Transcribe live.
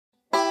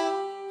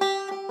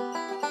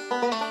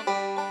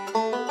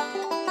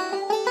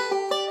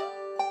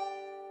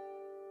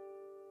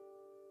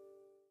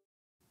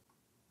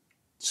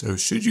So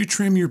should you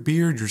trim your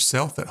beard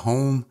yourself at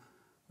home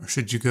or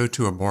should you go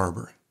to a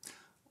barber?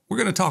 We're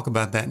going to talk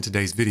about that in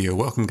today's video.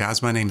 Welcome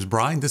guys, my name is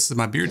Brian. This is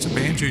my Beards and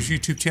Banjos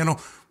YouTube channel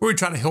where we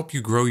try to help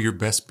you grow your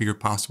best beard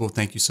possible.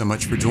 Thank you so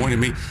much for joining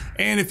me.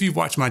 And if you've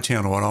watched my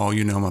channel at all,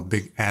 you know I'm a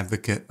big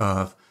advocate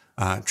of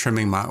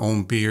trimming my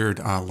own beard,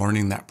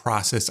 learning that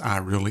process. I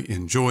really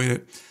enjoy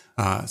it.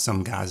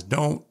 Some guys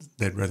don't.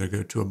 They'd rather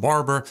go to a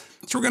barber.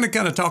 So we're going to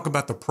kind of talk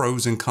about the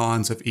pros and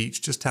cons of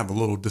each, just have a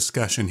little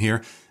discussion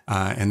here.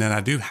 And then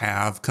I do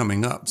have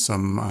coming up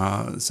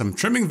some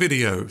trimming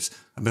videos.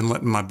 I've been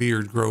letting my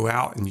beard grow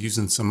out and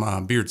using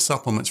some beard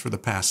supplements for the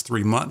past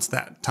 3 months.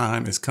 That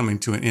time is coming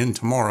to an end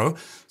tomorrow.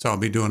 So I'll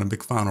be doing a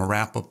big final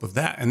wrap up of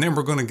that. And then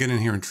we're going to get in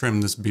here and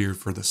trim this beard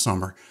for the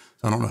summer.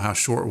 So I don't know how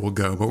short we'll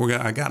go,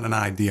 but I got an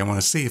idea. I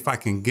want to see if I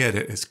can get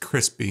it as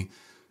crispy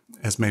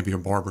as maybe a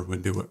barber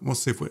would do it. We'll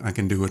see if I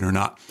can do it or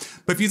not.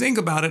 But if you think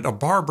about it, a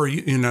barber,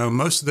 you know,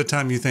 most of the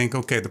time you think,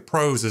 okay, the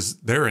pros is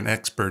they're an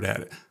expert at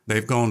it.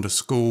 They've gone to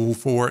school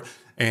for it.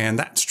 And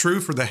that's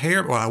true for the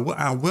hair. Well,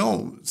 I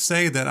will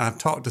say that I've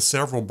talked to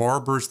several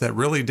barbers that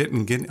really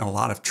didn't get a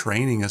lot of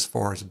training as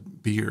far as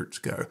beards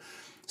go.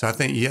 So I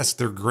think, yes,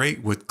 they're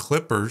great with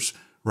clippers,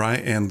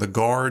 right? And the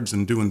guards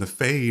and doing the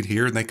fade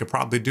here. And they could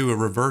probably do a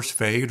reverse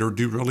fade or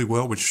do really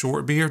well with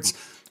short beards.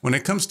 When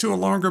it comes to a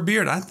longer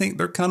beard, I think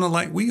they're kind of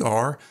like we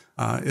are,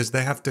 is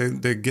they have to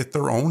get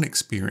their own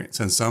experience.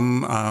 And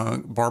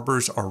some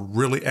barbers are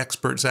really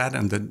experts at it,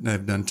 and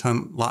they've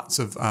done lots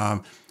of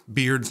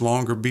beards,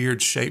 longer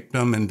beards, shaped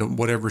them into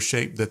whatever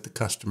shape that the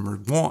customer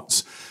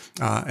wants.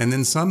 And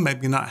then some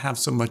maybe not have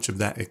so much of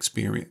that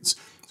experience.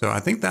 So I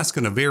think that's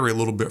going to vary a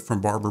little bit from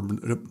barber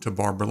to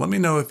barber. Let me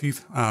know if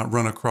you've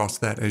run across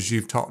that as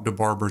you've talked to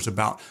barbers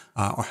about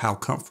or how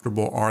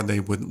comfortable are they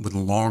with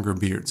longer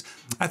beards.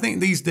 I think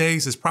these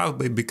days it's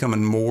probably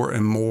becoming more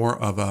and more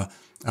of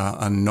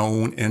a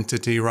known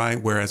entity,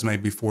 right? Whereas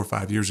maybe 4 or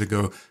 5 years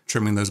ago,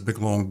 trimming those big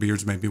long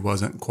beards maybe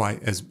wasn't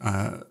quite as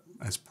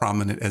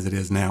prominent as it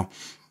is now.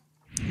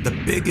 The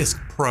biggest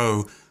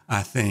pro,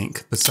 I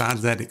think,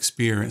 besides that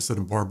experience that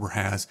a barber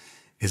has,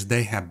 is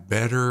they have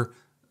better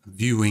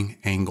viewing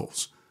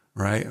angles,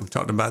 right? I've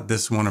talked about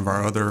this in one of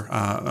our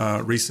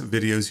other recent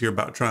videos here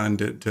about trying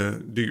to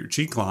do your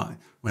cheek line.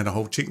 We had a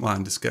whole cheek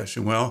line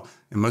discussion. Well,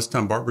 and most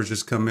time barbers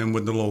just come in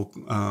with the little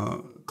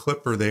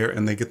clipper there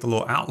and they get the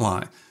little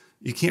outline.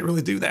 You can't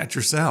really do that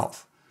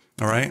yourself.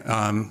 All right.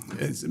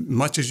 As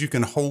much as you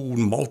can hold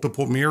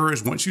multiple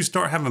mirrors, once you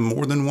start having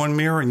more than one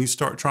mirror and you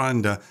start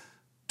trying to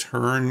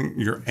turn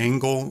your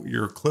angle,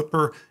 your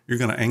clipper, you're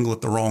going to angle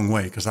it the wrong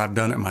way, because I've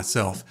done it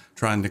myself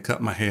trying to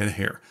cut my head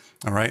hair.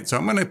 All right. So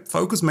I'm going to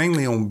focus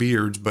mainly on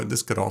beards, but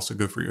this could also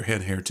go for your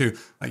head hair too.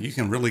 Like you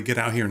can really get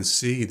out here and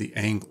see the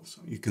angles.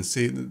 You can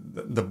see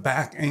the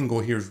back angle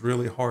here is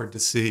really hard to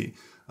see.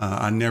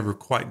 I never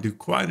do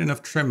quite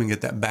enough trimming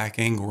at that back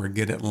angle or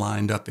get it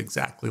lined up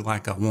exactly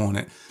like I want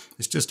it.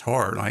 It's just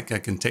hard. Like I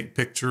can take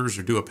pictures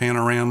or do a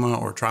panorama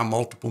or try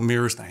multiple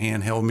mirrors, the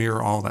handheld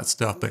mirror, all that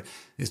stuff, but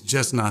it's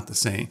just not the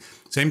same.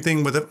 Same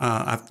thing with it.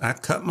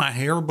 I've cut my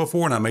hair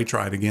before, and I may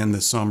try it again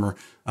this summer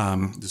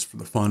just for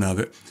the fun of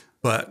it.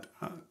 But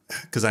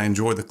because I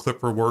enjoy the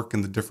clipper work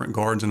and the different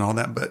guards and all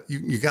that, but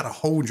you got to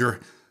hold your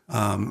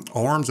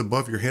arms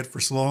above your head for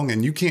so long,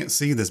 and you can't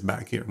see this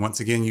back here. Once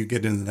again, you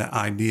get into that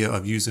idea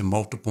of using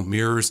multiple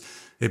mirrors.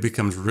 It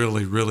becomes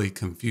really, really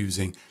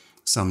confusing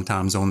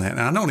sometimes on that.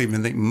 And I don't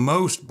even think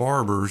most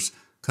barbers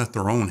cut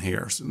their own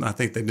hair. So I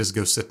think they just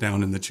go sit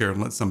down in the chair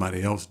and let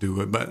somebody else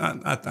do it. But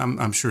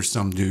I'm sure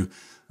some do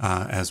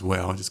as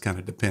well. It just kind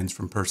of depends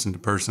from person to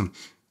person.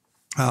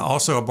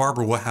 Also, a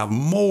barber will have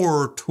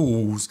more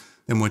tools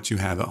than what you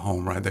have at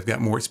home, right? They've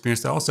got more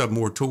experience. They also have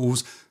more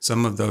tools.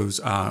 Some of those,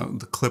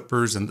 the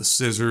clippers and the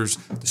scissors,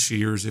 the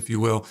shears, if you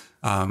will,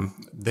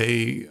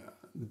 they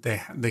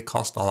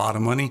cost a lot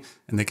of money,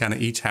 and they kind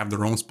of each have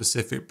their own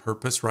specific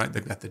purpose, right?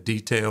 They've got the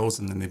details,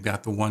 and then they've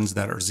got the ones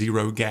that are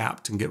zero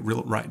gapped and get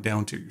right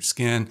down to your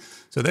skin.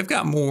 So they've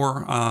got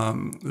more,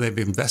 they've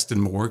invested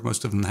more.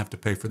 Most of them have to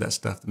pay for that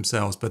stuff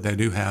themselves, but they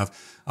do have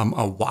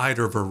a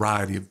wider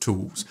variety of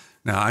tools.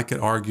 Now, I could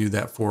argue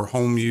that for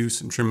home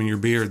use and trimming your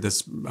beard,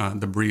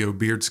 the Brio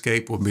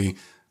Beardscape will be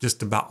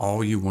just about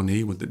all you will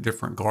need with the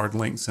different guard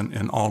lengths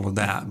and all of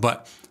that.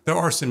 But there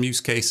are some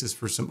use cases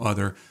for some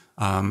other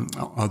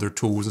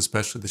tools,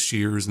 especially the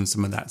shears and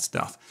some of that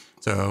stuff.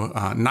 So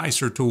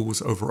nicer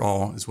tools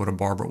overall is what a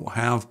barber will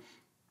have.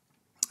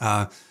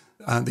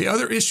 The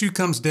other issue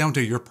comes down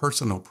to your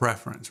personal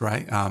preference,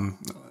 right?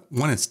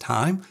 One is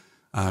time.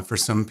 For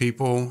some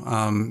people,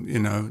 you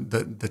know,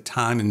 the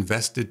time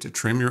invested to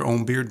trim your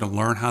own beard, to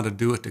learn how to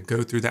do it, to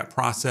go through that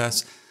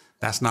process,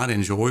 that's not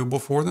enjoyable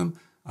for them.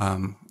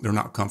 They're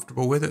not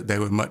comfortable with it. They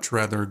would much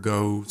rather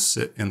go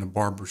sit in the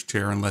barber's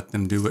chair and let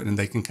them do it, and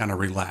they can kind of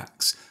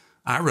relax.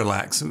 I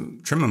relax,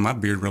 and trimming my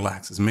beard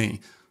relaxes me.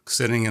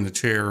 Sitting in a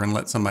chair and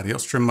let somebody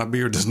else trim my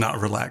beard does not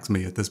relax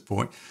me at this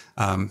point.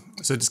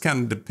 So it just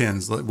kind of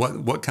depends.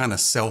 What kind of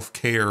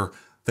self-care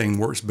thing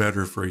works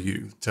better for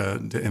you, to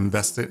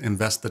invest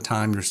the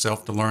time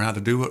yourself to learn how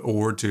to do it,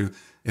 or to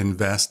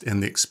invest in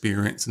the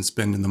experience and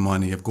spending the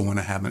money of going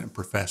and having it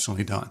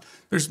professionally done.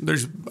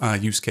 There's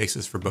use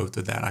cases for both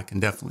of that I can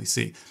definitely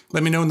see.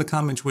 Let me know in the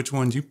comments which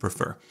ones you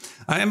prefer.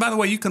 And by the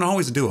way, you can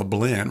always do a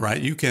blend, right?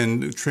 You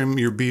can trim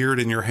your beard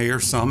and your hair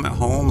some at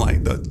home,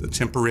 like the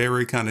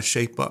temporary kind of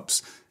shape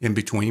ups in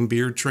between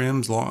beard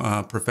trims,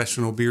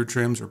 professional beard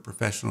trims or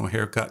professional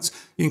haircuts.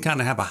 You can kind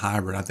of have a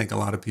hybrid. I think a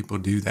lot of people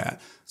do that.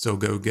 So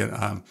go get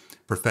a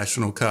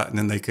professional cut, and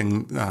then they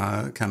can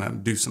kind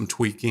of do some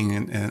tweaking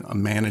and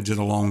manage it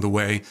along the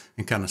way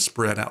and kind of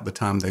spread out the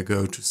time they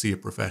go to see a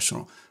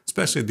professional,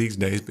 especially these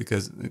days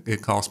because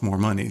it costs more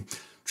money.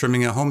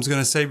 Trimming at home is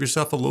going to save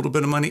yourself a little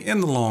bit of money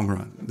in the long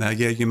run. Now,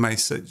 yeah, you may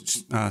spend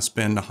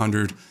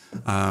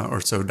 $100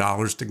 or so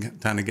to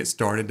kind of get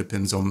started.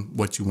 Depends on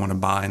what you want to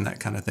buy and that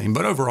kind of thing.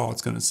 But overall,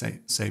 it's going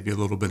to save you a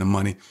little bit of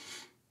money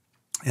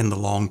in the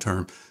long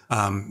term.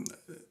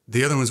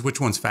 The other one is which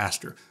one's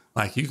faster.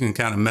 Like you can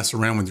kind of mess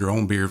around with your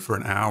own beard for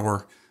an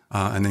hour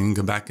and then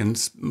go back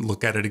and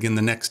look at it again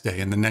the next day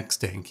and the next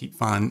day and keep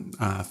fine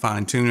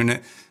tuning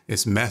it.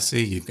 It's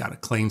messy. You've got to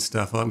clean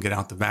stuff up, get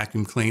out the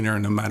vacuum cleaner.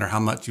 And no matter how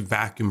much you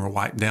vacuum or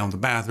wipe down the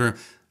bathroom,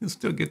 you'll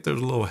still get those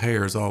little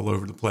hairs all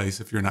over the place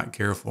if you're not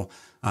careful.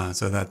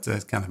 So that's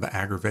kind of an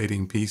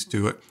aggravating piece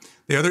to it.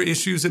 The other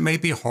issues, it may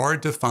be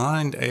hard to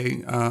find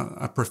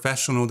a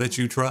professional that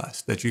you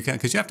trust, that you can,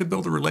 because you have to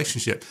build a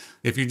relationship.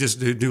 If you just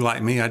do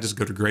like me, I just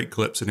go to Great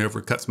Clips and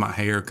whoever cuts my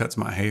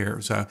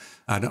hair. So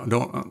I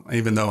don't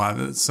even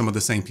though some of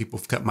the same people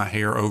have cut my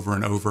hair over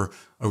and over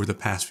the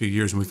past few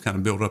years, and we've kind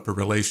of built up a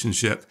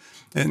relationship.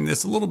 And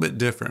it's a little bit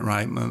different,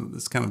 right?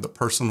 It's kind of the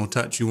personal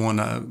touch. If you want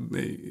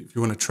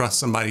to trust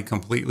somebody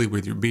completely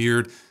with your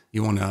beard,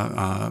 you want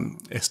to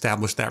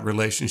establish that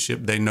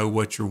relationship. They know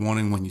what you're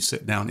wanting when you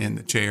sit down in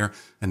the chair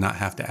and not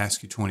have to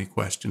ask you 20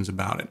 questions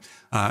about it.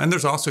 And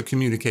there's also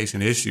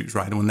communication issues,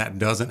 right? And when that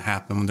doesn't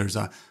happen, when there's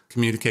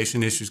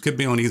communication issues, could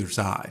be on either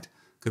side.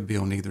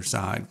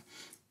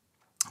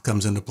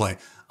 Comes into play.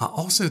 I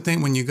also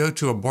think when you go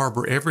to a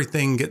barber,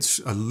 everything gets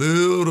a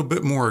little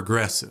bit more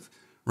aggressive,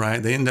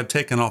 right? They end up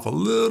taking off a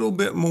little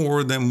bit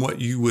more than what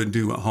you would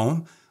do at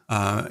home.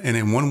 And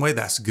in one way,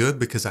 that's good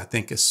because I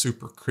think it's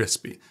super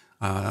crispy.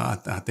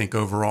 I think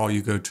overall,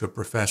 you go to a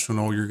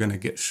professional, you're going to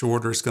get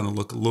shorter. It's going to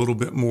look a little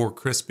bit more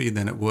crispy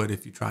than it would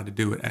if you tried to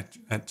do it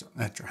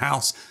at your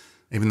house.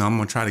 Even though I'm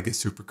going to try to get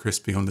super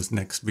crispy on this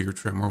next beard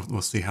trim,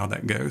 we'll see how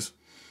that goes.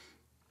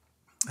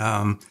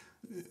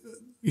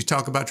 You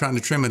talk about trying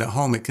to trim it at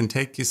home. It can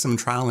take you some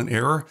trial and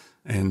error,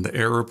 and the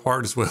error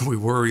part is what we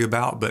worry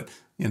about. But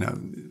you know,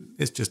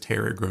 it's just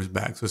hair, it grows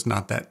back, so it's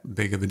not that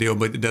big of a deal.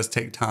 But it does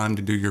take time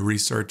to do your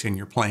research and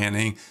your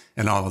planning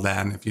and all of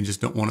that. And if you just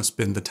don't want to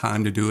spend the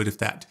time to do it, if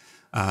that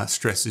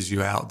stresses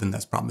you out, then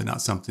that's probably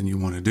not something you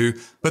want to do.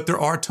 But there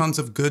are tons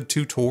of good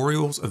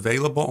tutorials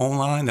available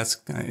online. That's,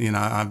 you know,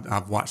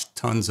 I've watched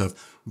tons of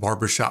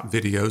barbershop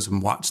videos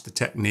and watched the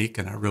technique,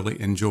 and I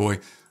really enjoy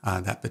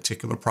that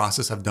particular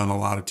process. I've done a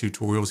lot of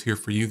tutorials here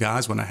for you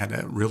guys when I had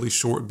a really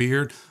short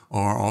beard,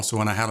 or also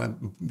when I had a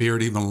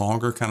beard even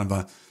longer, kind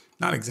of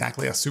not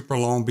exactly a super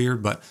long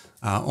beard, but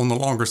on the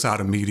longer side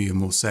of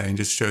medium, we'll say, and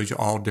just shows you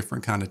all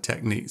different kind of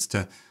techniques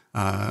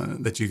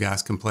that you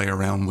guys can play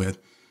around with.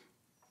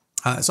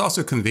 It's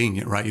also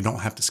convenient, right? You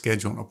don't have to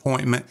schedule an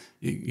appointment.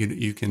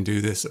 You can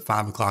do this at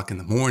 5 o'clock in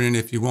the morning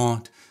if you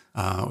want,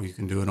 or you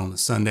can do it on a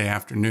Sunday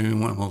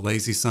afternoon, on a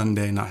lazy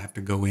Sunday, not have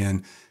to go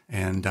in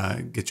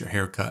and get your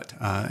hair cut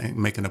and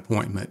make an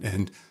appointment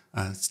and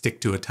stick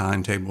to a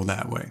timetable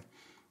that way.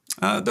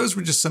 Those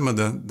were just some of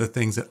the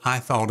things that I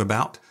thought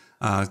about,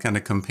 kind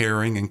of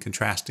comparing and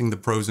contrasting the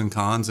pros and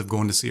cons of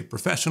going to see a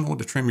professional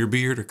to trim your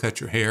beard or cut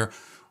your hair,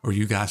 or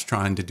you guys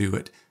trying to do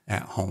it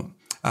at home.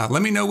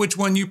 Let me know which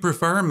one you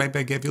prefer. Maybe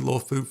I gave you a little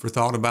food for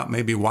thought about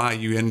maybe why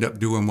you end up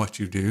doing what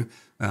you do.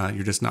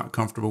 You're just not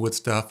comfortable with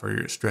stuff, or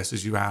it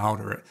stresses you out,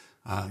 or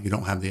you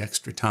don't have the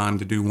extra time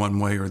to do one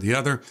way or the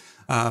other.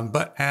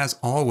 But as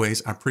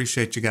always, I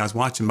appreciate you guys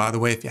watching. By the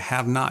way, if you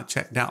have not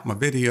checked out my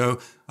video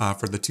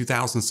for the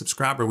 2,000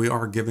 subscriber, we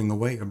are giving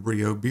away a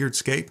Brio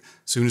Beardscape. As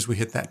soon as we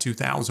hit that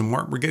 2,000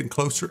 mark, we're getting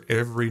closer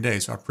every day.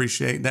 So I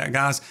appreciate that,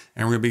 guys.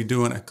 And we're going to be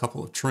doing a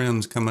couple of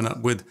trims coming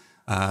up with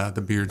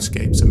the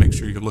Beardscape. So make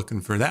sure you're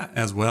looking for that,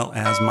 as well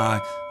as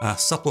my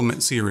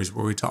supplement series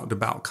where we talked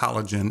about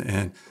collagen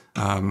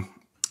and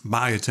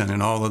biotin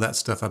and all of that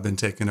stuff I've been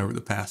taking over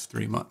the past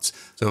 3 months.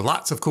 So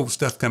lots of cool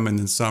stuff coming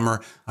in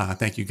summer.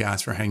 Thank you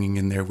guys for hanging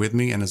in there with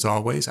me. And as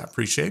always, I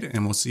appreciate it,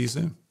 and we'll see you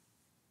soon.